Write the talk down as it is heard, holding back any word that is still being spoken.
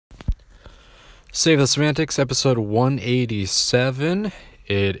Save the Semantics, episode 187.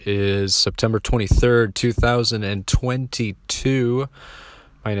 It is September 23rd, 2022.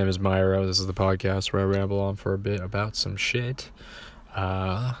 My name is Myro. This is the podcast where I ramble on for a bit about some shit.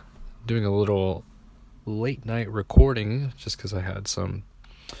 Doing a little late night recording just because I had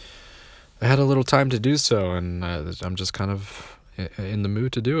a little time to do so, and I'm just kind of in the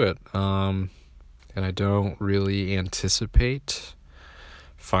mood to do it. And I don't really anticipate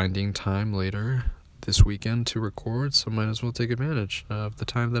finding time later this weekend to record, so might as well take advantage of the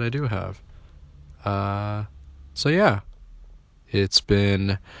time that I do have. So yeah, it's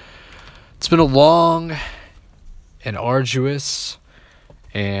been a long and arduous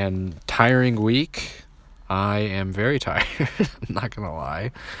and tiring week. I am very tired. I'm not gonna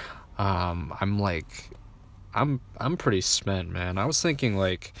lie. I'm pretty spent, man. I was thinking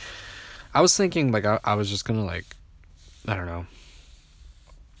I was just gonna I don't know,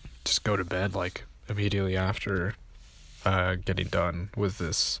 just go to bed immediately after getting done with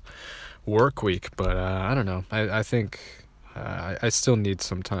this work week, but I don't know. I think I still need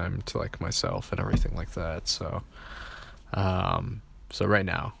some time to myself and everything like that. So right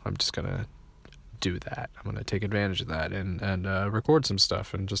now I'm just gonna do that. I'm gonna take advantage of that and record some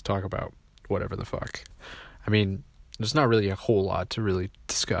stuff and just talk about whatever the fuck. I mean, there's not really a whole lot to really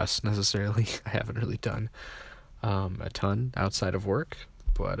discuss necessarily. I haven't really done a ton outside of work.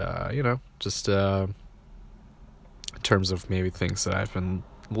 But, just in terms of maybe things that I've been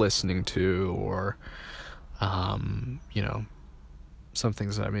listening to or, some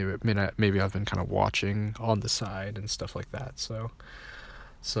things that maybe I've been kind of watching on the side and stuff like that. So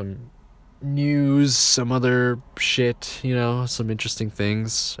some news, some other shit, some interesting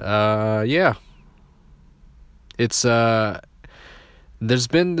things. Yeah. It's, there's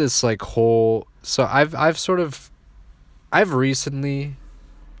been this so I've recently,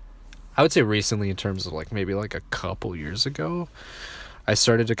 I would say recently in terms of maybe a couple years ago, I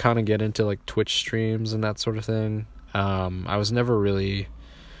started to kind of get into Twitch streams and that sort of thing. I was never really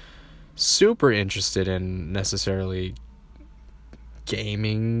super interested in necessarily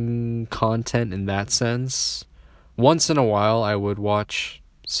gaming content in that sense. Once in a while I would watch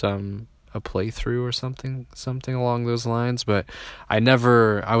a playthrough or something along those lines, but I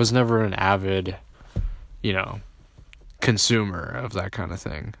was never an avid, consumer of that kind of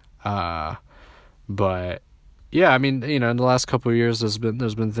thing. But yeah, I mean, in the last couple of years, there's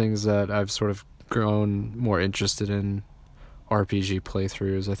been things that I've sort of grown more interested in. RPG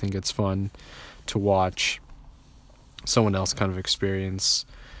playthroughs. I think it's fun to watch someone else kind of experience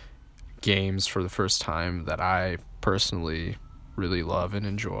games for the first time that I personally really love and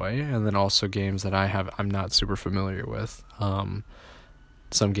enjoy, and then also games that I'm not super familiar with. Some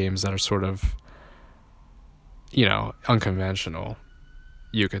games that are sort of, unconventional,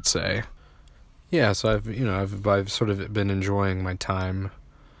 you could say. Yeah, so I've sort of been enjoying my time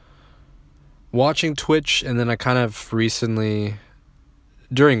watching Twitch, and then I kind of recently,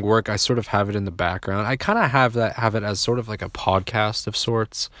 during work, I sort of have it in the background. I kind of have it as sort of like a podcast of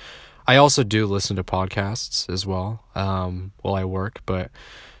sorts. I also do listen to podcasts as well, while I work, but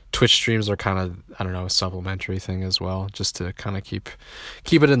Twitch streams are kind of, I don't know, a supplementary thing as well, just to kind of keep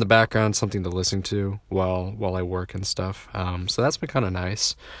it in the background, something to listen to while I work and stuff. So that's been kind of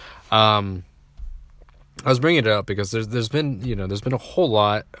nice. I was bringing it up because there's been a whole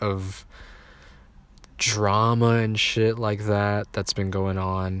lot of drama and shit like that's been going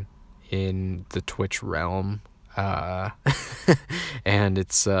on in the Twitch realm. And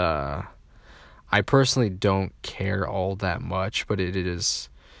it's I personally don't care all that much, but it is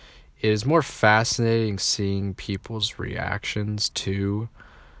more fascinating seeing people's reactions to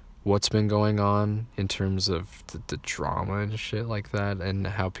what's been going on in terms of the drama and shit like that, and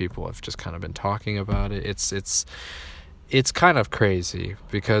how people have just kind of been talking about it. It's kind of crazy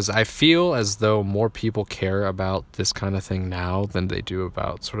because I feel as though more people care about this kind of thing now than they do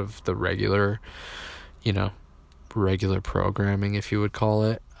about sort of the regular programming, if you would call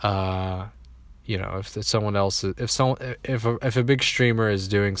it. If a big streamer is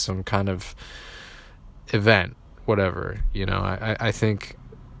doing some kind of event, whatever, I think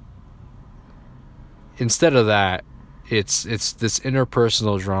instead of that, it's this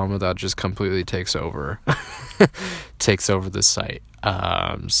interpersonal drama that just completely takes over the site.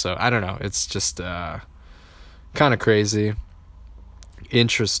 So I don't know, it's just kind of crazy,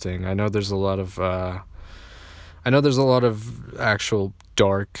 interesting. I know there's a lot of actual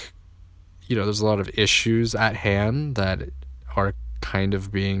dark, there's a lot of issues at hand that are kind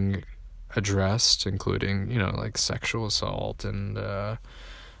of being addressed, including, sexual assault and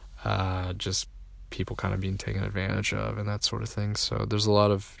just people kind of being taken advantage of and that sort of thing. So there's a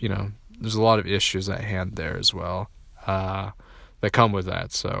lot of, there's a lot of issues at hand there as well, that come with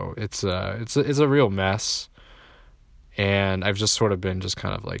that. So it's a real mess, and I've just sort of been just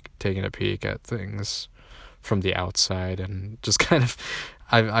kind of like taking a peek at things from the outside, and just kind of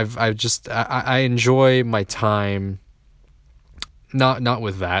I enjoy my time. Not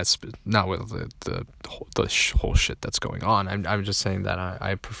with that, not with the whole shit that's going on. I'm just saying that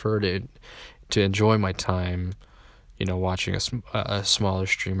I prefer to enjoy my time, watching a smaller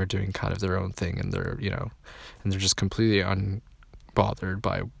streamer doing kind of their own thing, and they're just completely unbothered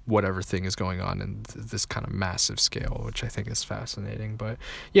by whatever thing is going on in this kind of massive scale, which I think is fascinating. But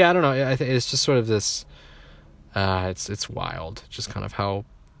yeah, I don't know. I think it's just sort of this. It's wild, just kind of how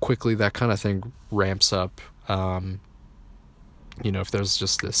quickly that kind of thing ramps up. If there's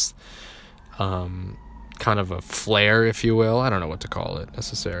just this kind of a flare, if you will. I don't know what to call it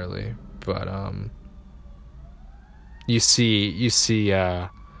necessarily, but you see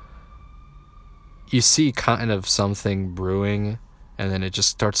kind of something brewing, and then it just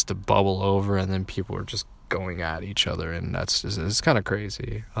starts to bubble over, and then people are just going at each other, and it's kind of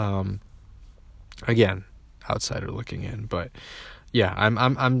crazy. Again, outsider looking in, but yeah,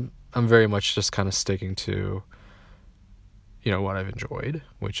 I'm very much just kind of sticking to what I've enjoyed,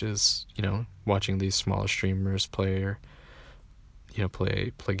 which is watching these smaller streamers play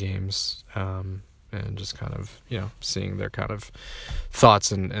games, and just kind of seeing their kind of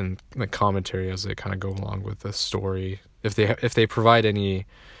thoughts and the commentary as they kind of go along with the story, if they provide any,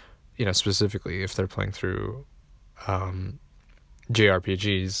 specifically if they're playing through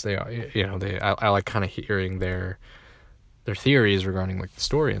JRPGs, I like kind of hearing their theories regarding like the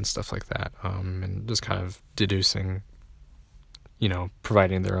story and stuff like that, and just kind of deducing,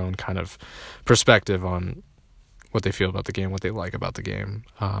 providing their own kind of perspective on what they feel about the game, what they like about the game.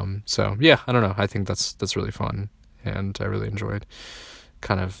 So yeah, I don't know. I think that's really fun, and I really enjoyed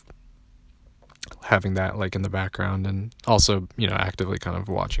kind of having that like in the background, and also actively kind of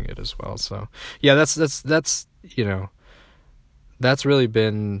watching it as well. So yeah, that's really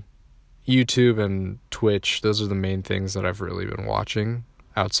been YouTube and Twitch. Those are the main things that I've really been watching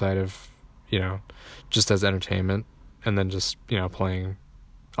outside of just as entertainment. And then just, playing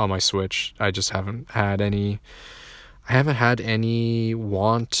on my Switch. I just haven't had any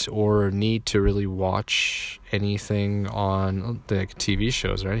want or need to really watch anything on the TV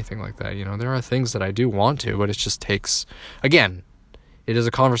shows or anything like that. There are things that I do want to, but it just takes, again, it is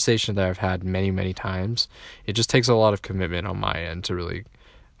a conversation that I've had many, many times. It just takes a lot of commitment on my end to really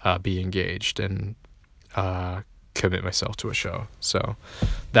be engaged and commit myself to a show. So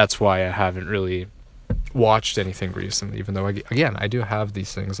that's why I haven't really watched anything recently, even though I do have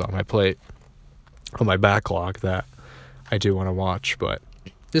these things on my plate, on my backlog, that I do want to watch, but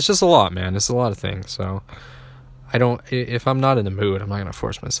it's just a lot, man. It's a lot of things. So if I'm not in the mood, I'm not going to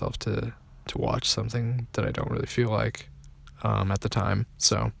force myself to watch something that I don't really feel like at the time.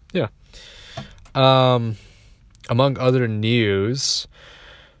 So yeah. Among other news,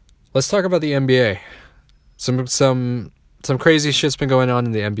 let's talk about the NBA. Some crazy shit's been going on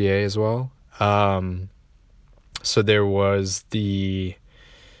in the NBA as well. So there was the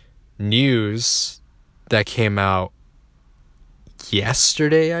news that came out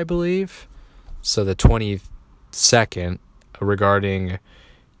yesterday, I believe. So the 22nd, regarding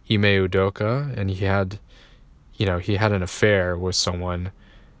Ime Udoka, and he had an affair with someone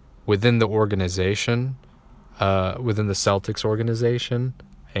within the organization, within the Celtics organization,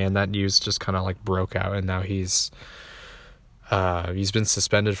 and that news just kind of like broke out, and now he's been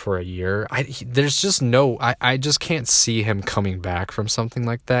suspended for a year. I just can't see him coming back from something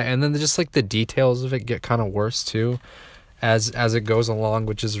like that. And then just like the details of it get kind of worse too, as it goes along,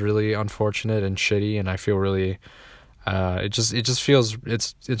 which is really unfortunate and shitty. And I feel really, it just feels,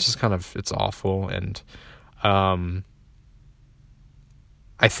 it's just kind of, it's awful. And, I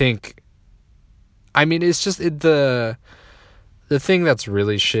think, it's just the thing that's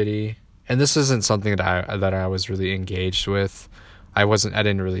really shitty. And this isn't something that I was really engaged with. I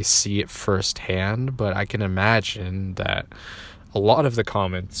didn't really see it firsthand, but I can imagine that a lot of the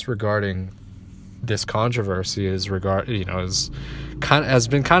comments regarding this controversy has been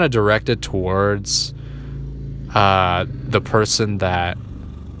kind of directed towards the person that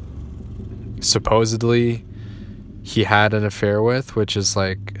supposedly he had an affair with, which is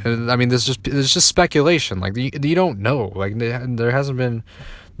like, there's just speculation. Like you don't know. Like there hasn't been.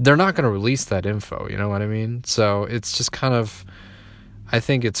 They're not going to release that info, you know what I mean? So it's just kind of, I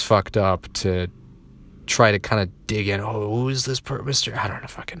think it's fucked up to try to kind of dig in. Oh, who is this Mr. I don't know,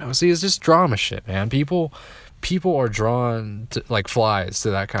 fucking know. See, it's just drama shit, man. People are drawn to, like flies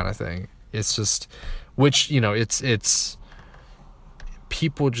to that kind of thing. It's just, which, it's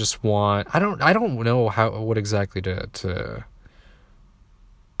people just want, I don't know what exactly to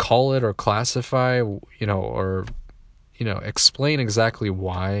call it or classify, or explain exactly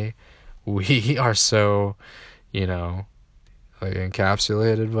why we are so, like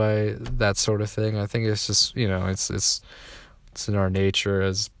encapsulated by that sort of thing. I think it's just, it's in our nature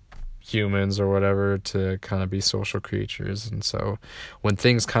as humans or whatever to kind of be social creatures. And so when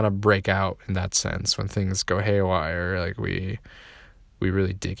things kind of break out in that sense, when things go haywire, like we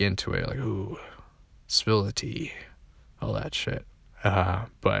really dig into it, like, ooh, spill the tea, all that shit.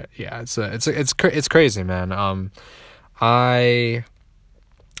 But yeah, it's crazy, man. I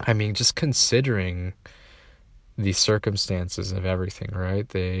mean, just considering the circumstances of everything, right?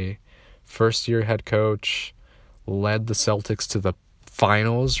 They first year head coach led the Celtics to the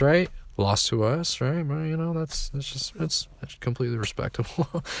finals, right? Lost to us, right? Well, that's completely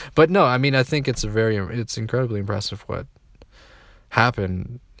respectable. But no, I mean, I think it's incredibly impressive what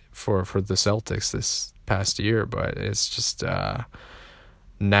happened for the Celtics this past year, but it's just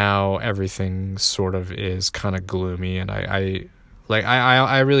now everything sort of is kind of gloomy, and I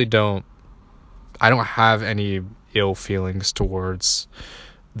really don't have any ill feelings towards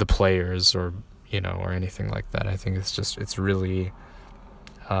the players or or anything like that. I think it's really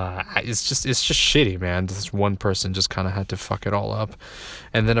it's just shitty, man. This one person just kind of had to fuck it all up.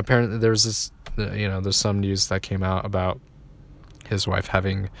 And then apparently there's this there's some news that came out about his wife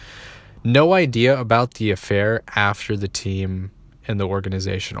having no idea about the affair after the team and the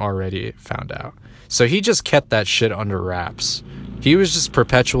organization already found out. So he just kept that shit under wraps. He was just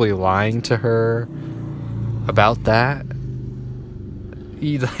perpetually lying to her about that.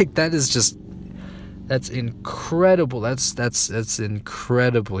 That's incredible. That's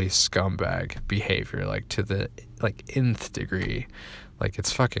incredibly scumbag behavior, like to the nth degree. Like,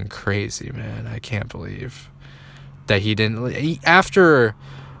 it's fucking crazy, man. I can't believe that he didn't. After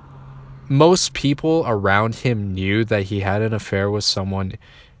most people around him knew that he had an affair with someone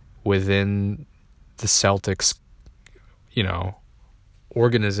within the Celtics,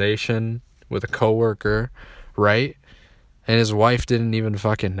 organization, with a coworker, right? And his wife didn't even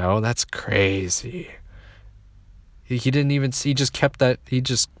fucking know. That's crazy. He didn't even see. He just kept that. He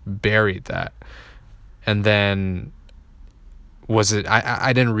just buried that. And then was it?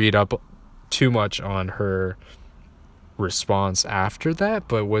 I didn't read up too much on her response after that,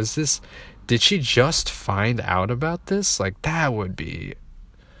 but did she just find out about this? Like, that would be,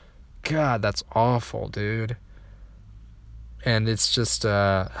 God, that's awful, dude. And it's just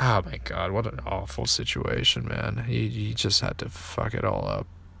oh my God, what an awful situation, man. He just had to fuck it all up.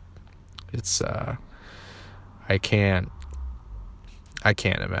 It's I can't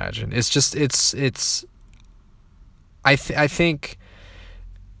imagine. It's just I think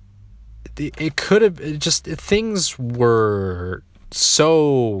it could have just, things were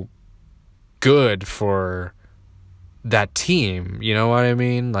so good for that team, you know what I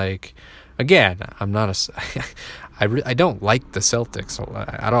mean? Like, again, I'm not I don't like the Celtics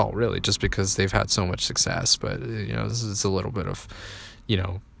at all, really, just because they've had so much success. But this is a little bit of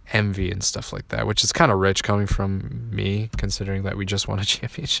envy and stuff like that, which is kind of rich coming from me, considering that we just won a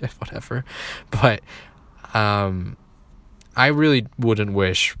championship, whatever. But I really wouldn't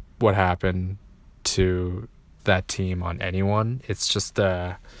wish what happened to that team on anyone. It's just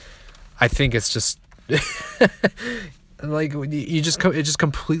I think it's just like, it just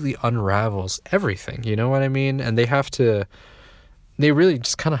completely unravels everything, you know what I mean? And they really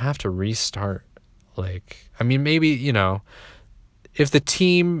just kind of have to restart. Like, I mean, maybe, if the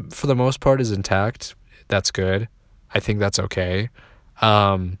team for the most part is intact, that's good. I think that's okay.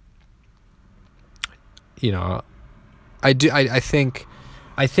 I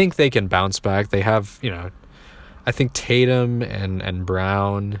think they can bounce back. They have, I think Tatum and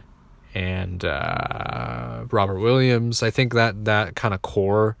Brown and Robert Williams, I think that kind of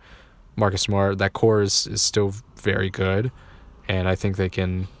core, Marcus Smart, that core is still very good, and I think they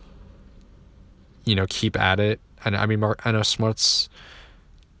can keep at it. And I mean, I know Smart's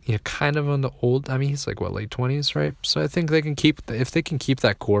kind of on the old, I mean, he's like, what, late 20s, right? So I think they can if they can keep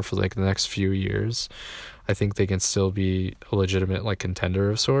that core for like the next few years, I think they can still be a legitimate like contender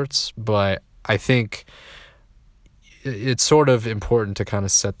of sorts. But I think it's sort of important to kind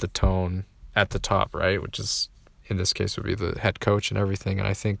of set the tone at the top, right? Which is, in this case, would be the head coach and everything. And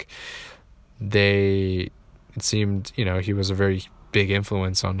I think it seemed, he was a very big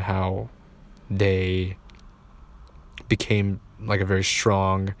influence on how they became like a very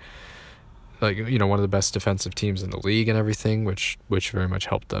strong, like, one of the best defensive teams in the league and everything, which very much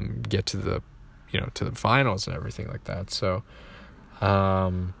helped them get to the, to the finals and everything like that. So,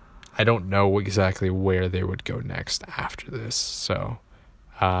 I don't know exactly where they would go next after this. So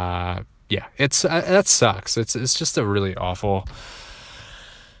Yeah, it's that sucks. It's just a really awful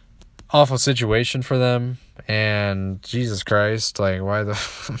situation for them. And Jesus Christ, like, why the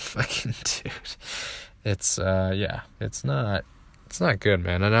fucking dude? It's yeah, it's not good,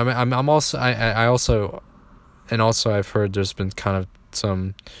 man. And I'm also I also, and also I've heard there's been kind of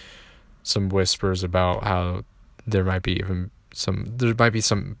some whispers about how there might be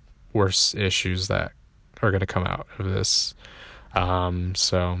some worse issues that are gonna come out of this.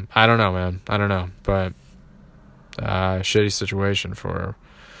 So I don't know, man. I don't know, but shitty situation for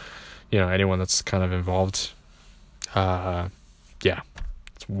anyone that's kind of involved. Yeah,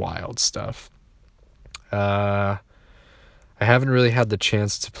 it's wild stuff. I haven't really had the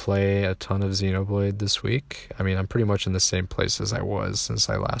chance to play a ton of Xenoblade this week. I mean, I'm pretty much in the same place as I was since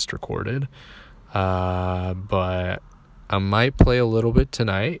I last recorded. But I might play a little bit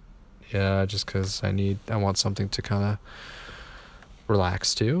tonight. Yeah, just because I want something to kind of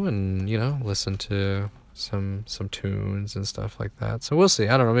relax to, and listen to some tunes and stuff like that. So we'll see.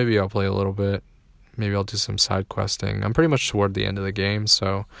 I don't know. Maybe I'll play a little bit. Maybe I'll do some side questing. I'm pretty much toward the end of the game,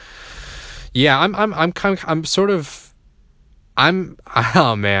 so yeah.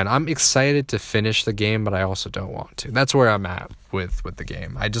 Oh man, I'm excited to finish the game, but I also don't want to. That's where I'm at with the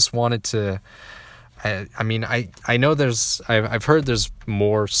game. I just wanted to. I mean, I know I've heard there's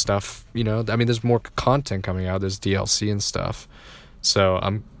more stuff. I mean, there's more content coming out. There's DLC and stuff. So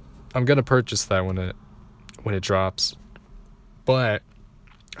I'm gonna purchase that when it drops. But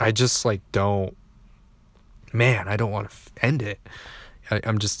I just don't. Man, I don't want to end it.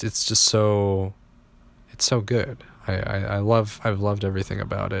 It's just so. It's so good. I've loved everything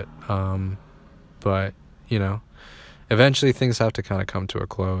about it. But eventually things have to kind of come to a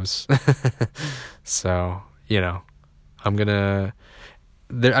close. So I'm gonna.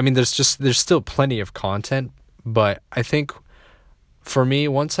 There's still plenty of content, but I think for me,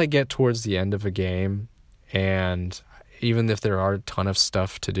 once I get towards the end of a game, and even if there are a ton of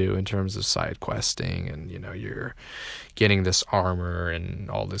stuff to do in terms of side questing, and you're getting this armor and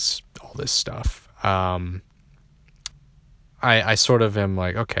all this stuff, I sort of am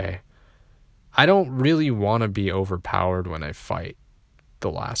like, okay, I don't really want to be overpowered when I fight the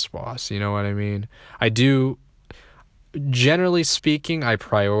last boss. You know what I mean? I do. Generally speaking, I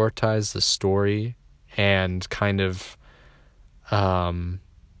prioritize the story and kind of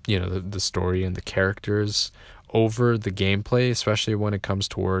the story and the characters over the gameplay, especially when it comes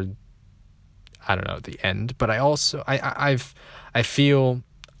toward, I don't know, the end. But I also I feel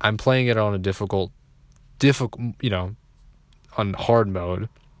I'm playing it on a difficult on hard mode.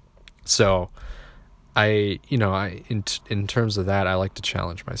 So in terms of that, I like to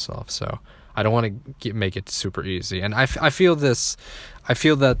challenge myself. So I don't want to make it super easy. And I feel that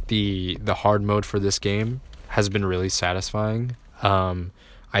the hard mode for this game has been really satisfying.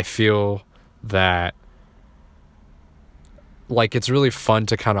 I feel that like it's really fun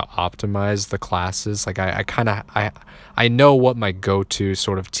to kind of optimize the classes. Like I know what my go-to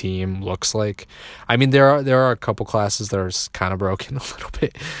sort of team looks like. I mean, there are a couple classes that are kind of broken a little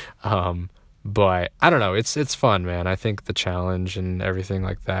bit. But I don't know, it's fun, man. I think the challenge and everything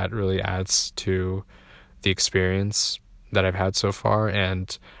like that really adds to the experience that I've had so far,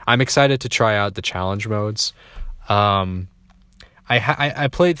 and I'm excited to try out the challenge modes. I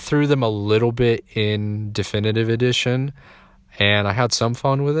played through them a little bit in Definitive Edition, and I had some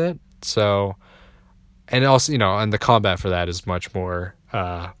fun with it. So, and also, and the combat for that is much more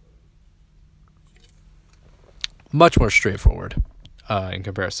straightforward in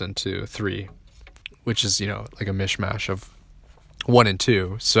comparison to 3, which is like a mishmash of 1 and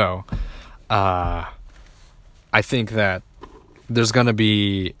 2. So, I think that there's gonna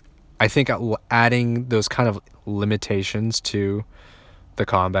be, adding those kind of limitations to the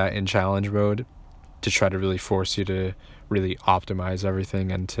combat in challenge mode to try to really force you to really optimize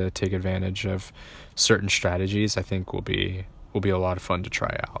everything and to take advantage of certain strategies, I think will be a lot of fun to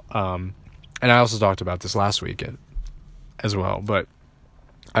try out. And I also talked about this last week as well, but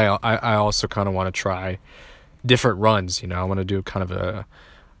I also kind of want to try different runs. I want to do kind of a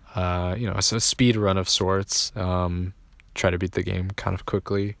speed run of sorts. Try to beat the game kind of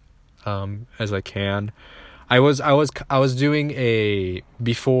quickly as I can. I was doing a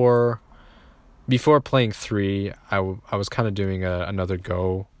before playing 3. I was kind of doing another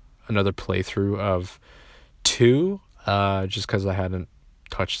playthrough of 2, just because I hadn't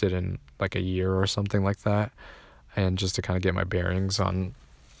touched it in like a year or something like that, and just to kind of get my bearings on,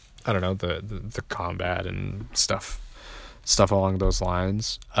 I don't know, the combat and stuff along those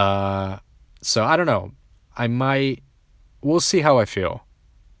lines. So I don't know. We'll see how I feel.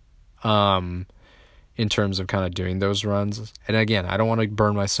 in terms of kind of doing those runs. And again, I don't want to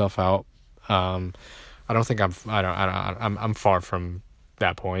burn myself out. I don't think I'm far from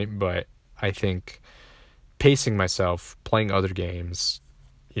that point, but I think pacing myself, playing other games,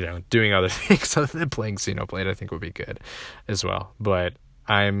 doing other things other than playing Xenoblade, I think would be good as well. But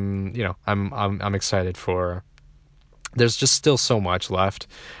I'm excited for. There's just still so much left,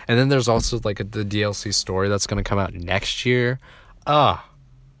 and then there's also like the DLC story that's going to come out next year.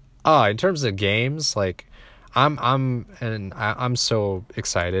 In terms of games, like I'm so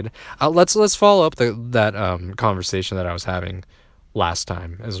excited. Let's follow up that conversation that I was having last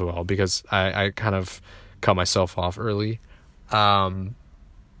time as well, because I kind of cut myself off early. There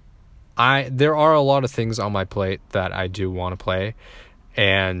are a lot of things on my plate that I do want to play,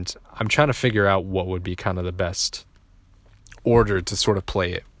 and I'm trying to figure out what would be kind of the best order to sort of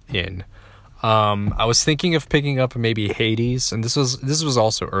play it in. I was thinking of picking up maybe Hades, and this was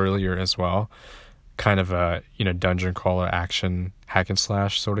also earlier as well, kind of a dungeon crawler action hack and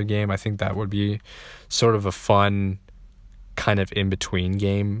slash sort of game. I think that would be sort of a fun kind of in between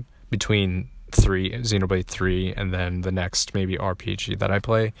game between Xenoblade 3 and then the next maybe RPG that I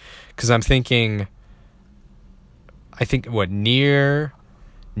play, because I think what Nier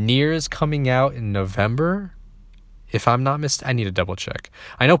is coming out in November. If I'm not I need to double check.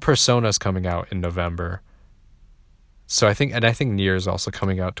 I know Persona's coming out in November. So I think Nier is also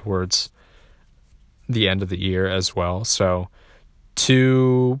coming out towards the end of the year as well. So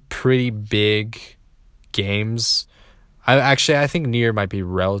 2 pretty big games. I think Nier might be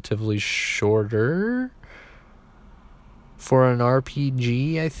relatively shorter for an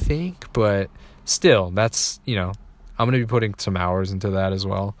RPG, I think, but still, that's, I'm going to be putting some hours into that as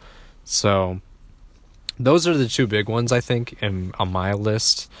well. So those are the 2 big ones, I think, on my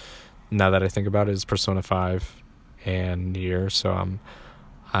list. Now that I think about it, is Persona 5 and Nier. So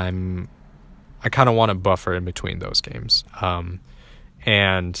I kind of want to buffer in between those games.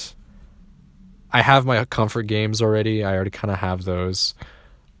 And I have my comfort games already. I already kind of have those.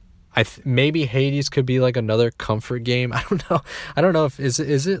 Maybe Hades could be like another comfort game. I don't know if is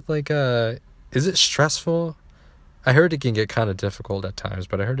it like is it stressful? I heard it can get kind of difficult at times,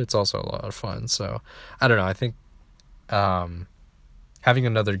 but I heard it's also a lot of fun. So I don't know. I think having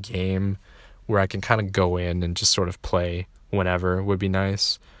another game where I can kind of go in and just sort of play whenever would be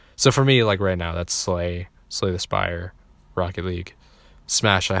nice. So for me, like right now, that's Slay the Spire, Rocket League,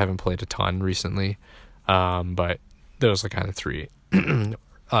 Smash. I haven't played a ton recently, but those are kind of 3.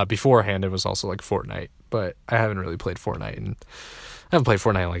 Beforehand, it was also like Fortnite, but I haven't really played Fortnite, and I haven't played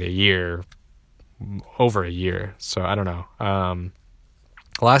Fortnite in like over a year. So I don't know.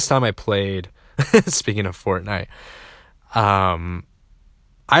 Last time I played, speaking of Fortnite,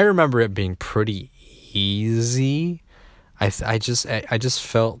 I remember it being pretty easy. I just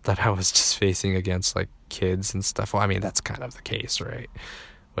felt that I was just facing against like kids and stuff. Well, I mean, that's kind of the case, right?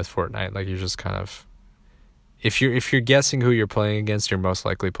 With Fortnite, like you're just kind of, if you're guessing who you're playing against, you're most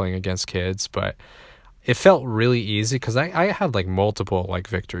likely playing against kids. But it felt really easy because I had like multiple like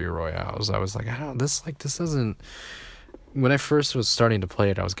victory royales. I was like, this doesn't. When I first was starting to play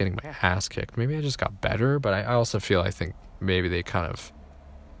it, I was getting my ass kicked. Maybe I just got better, but I also feel, I think maybe they kind of,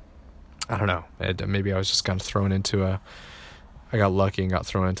 I don't know. Maybe I was just kind of thrown into I got lucky and got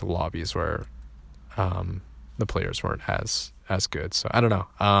thrown into lobbies where the players weren't as good. So I don't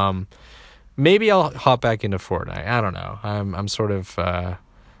know. Maybe I'll hop back into Fortnite. I don't know. I'm sort of kind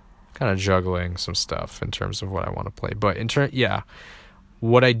of juggling some stuff in terms of what I want to play. But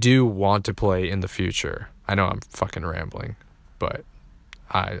what I do want to play in the future. I know I'm fucking rambling, but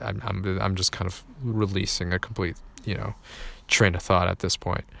I'm just kind of releasing a complete train of thought at this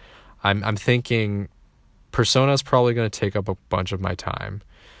point. I'm thinking Persona is probably going to take up a bunch of my time.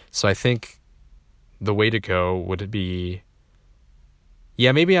 So I think the way to go would be,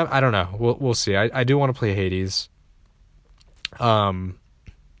 maybe I don't know. We'll see. I do want to play Hades. So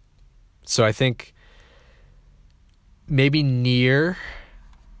I think maybe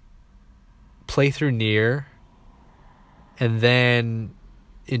play through Nier, and then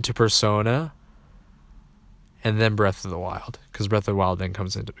into Persona, and then Breath of the Wild, because Breath of the Wild then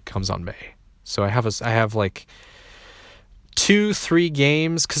comes on May. So I have like 2-3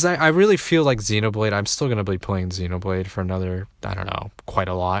 games, because I really feel like Xenoblade, I'm still going to be playing Xenoblade for another, I don't know, quite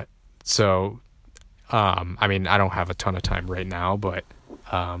a lot. So, I mean, I don't have a ton of time right now, but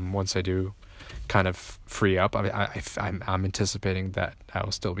once I do kind of free up, I'm anticipating that I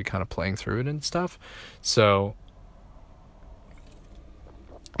will still be kind of playing through it and stuff. So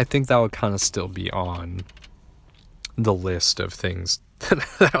I think that would kind of still be on the list of things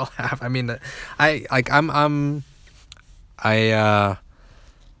that I'll have. I mean, I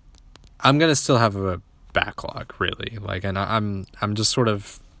I'm gonna still have a backlog, really. Like, and I'm just sort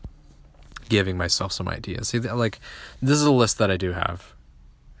of giving myself some ideas. See, like, this is a list that I do have,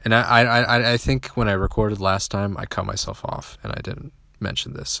 and I think when I recorded last time, I cut myself off and I didn't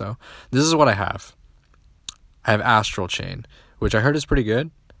mention this. So this is what I have. I have Astral Chain, which I heard is pretty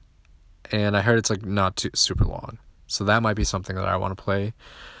good, and I heard it's like not too super long. So that might be something that I want to play.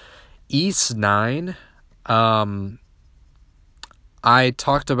 Ys 9. I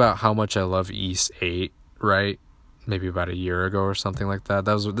talked about how much I love Ys 8, right? Maybe about a year ago or something like that.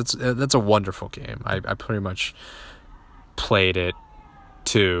 That's a wonderful game. I pretty much played it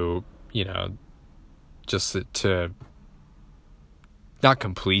to, just to not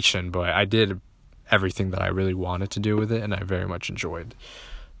completion, but I did everything that I really wanted to do with it, and I very much enjoyed,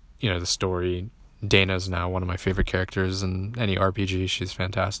 the story. Dana's now one of my favorite characters in any RPG. She's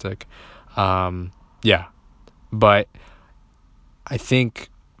fantastic. Yeah, but I think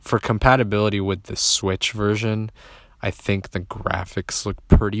for compatibility with the Switch version, I think the graphics look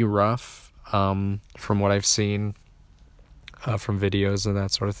pretty rough, from what I've seen, from videos and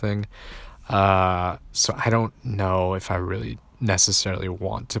that sort of thing. So I don't know if I really necessarily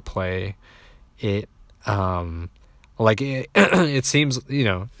want to play it. Like it seems,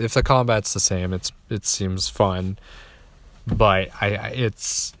 if the combat's the same, it seems fun, but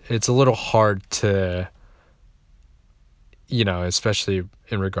it's a little hard to, especially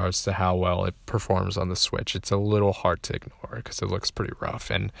in regards to how well it performs on the Switch. It's a little hard to ignore because it looks pretty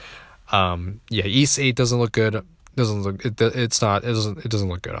rough. And Ys 8 doesn't look good. It doesn't look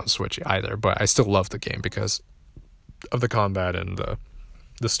good on Switch either. But I still love the game because of the combat and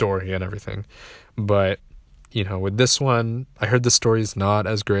the story and everything. But with this one, I heard the story's not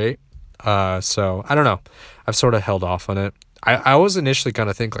as great. So I don't know. I've sort of held off on it. I was initially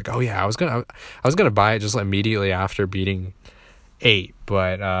gonna think like, oh yeah, I was gonna buy it just immediately after beating 8,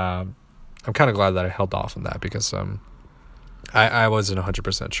 but I'm kind of glad that I held off on that because I wasn't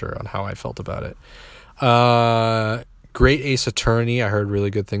 100% sure on how I felt about it. Great Ace Attorney, I heard really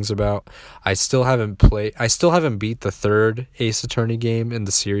good things about. I still haven't beat the third Ace Attorney game in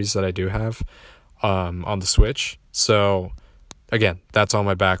the series that I do have on the Switch. So again, that's on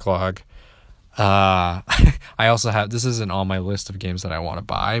my backlog. I also have, this isn't on my list of games that I want to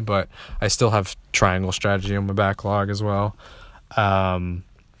buy, but I still have Triangle Strategy on my backlog as well. The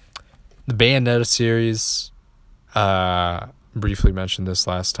Bayonetta series, briefly mentioned this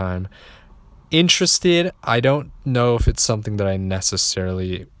last time. Interested. I don't know if it's something that I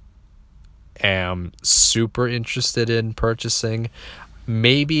necessarily am super interested in purchasing.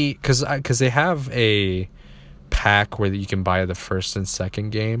 Maybe because they have a pack where you can buy the first and second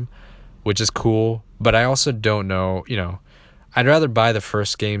game, which is cool, but I also don't know, I'd rather buy the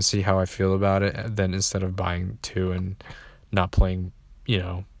first game, see how I feel about it, than instead of buying 2 and not playing,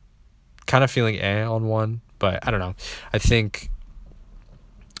 kind of feeling on 1. But I don't know. I think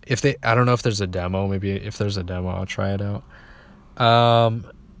I don't know if there's a demo. Maybe if there's a demo, I'll try it out.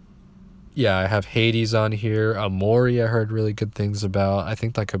 Yeah, I have Hades on here. Amori, I heard really good things about. I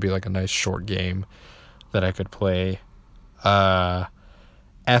think that could be like a nice short game that I could play.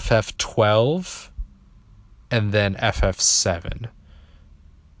 FF12 and then FF7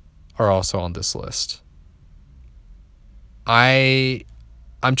 are also on this list. I'm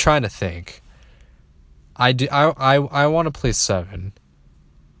trying to think. I want to play 7.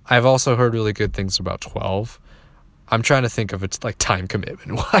 I've also heard really good things about 12. I'm trying to think of its like time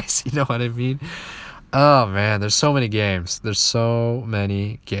commitment wise, you know what I mean? Oh man, there's so many games.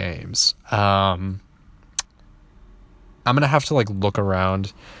 I'm gonna have to like look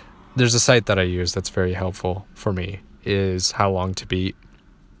around. There's a site that I use that's very helpful for me, is How Long to Beat.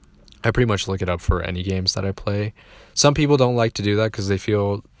 I pretty much look it up for any games that I play. Some people don't like to do that because they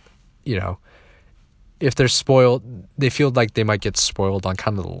feel, if they're spoiled, they feel like they might get spoiled on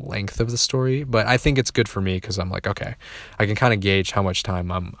kind of the length of the story. But I think it's good for me because I'm like, okay, I can kind of gauge how much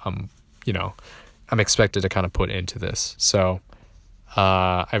time I'm expected to kind of put into this. So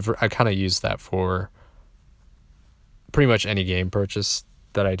I kind of use that for pretty much any game purchase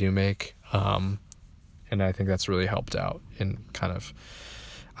that I do make, and I think that's really helped out in kind of.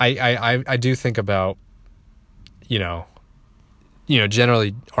 I do think about, generally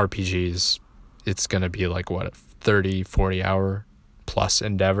RPGs, it's going to be like what, 30, 40 hour plus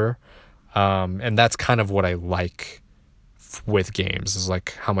endeavor. And that's kind of what I like with games, is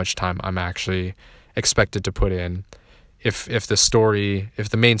like how much time I'm actually expected to put in. If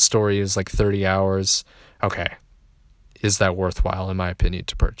the main story is like 30 hours, okay, is that worthwhile in my opinion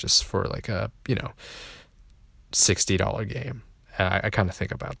to purchase for like a, $60 game? I kind of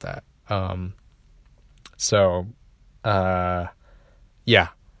think about that. Yeah.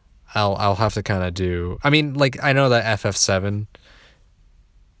 I'll have to kind of do. I mean, like I know that FF7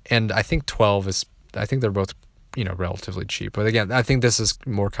 and I think 12 is. I think they're both, relatively cheap. But again, I think this is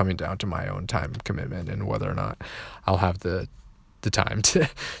more coming down to my own time commitment and whether or not I'll have the time to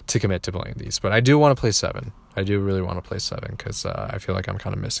commit to playing these. But I do want to play 7. I do really want to play 7 because I feel like I'm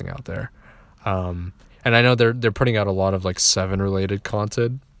kind of missing out there. And I know they're putting out a lot of like 7 related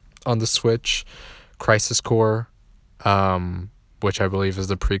content on the Switch. Crisis Core, which I believe is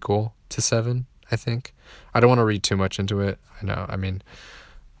the prequel to 7, I think. I don't want to read too much into it. I know. I mean,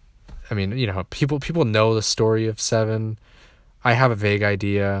 people know the story of 7. I have a vague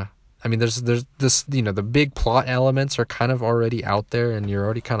idea. I mean, there's this, the big plot elements are kind of already out there and you're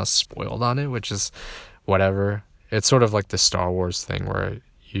already kind of spoiled on it, which is whatever. It's sort of like the Star Wars thing where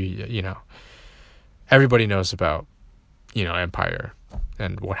everybody knows about, Empire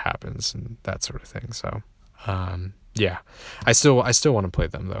and what happens and that sort of thing. So, yeah, I still want to play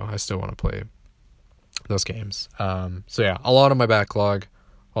them though. I still want to play those games. So yeah, a lot of my backlog,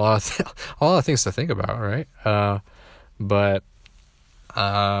 a lot of things to think about, right? But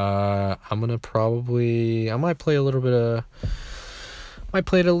I'm gonna I might play a little bit of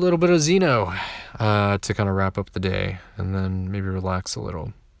Xeno, to kind of wrap up the day, and then maybe relax a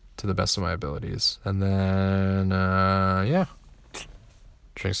little to the best of my abilities, and then yeah,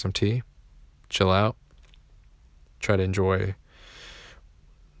 drink some tea, chill out, try to enjoy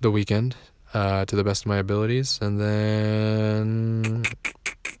the weekend to the best of my abilities, and then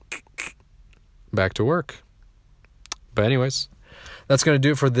back to work. But anyways, that's going to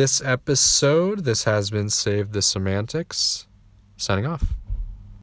do it for this episode. This has been Save the Semantics. Signing off.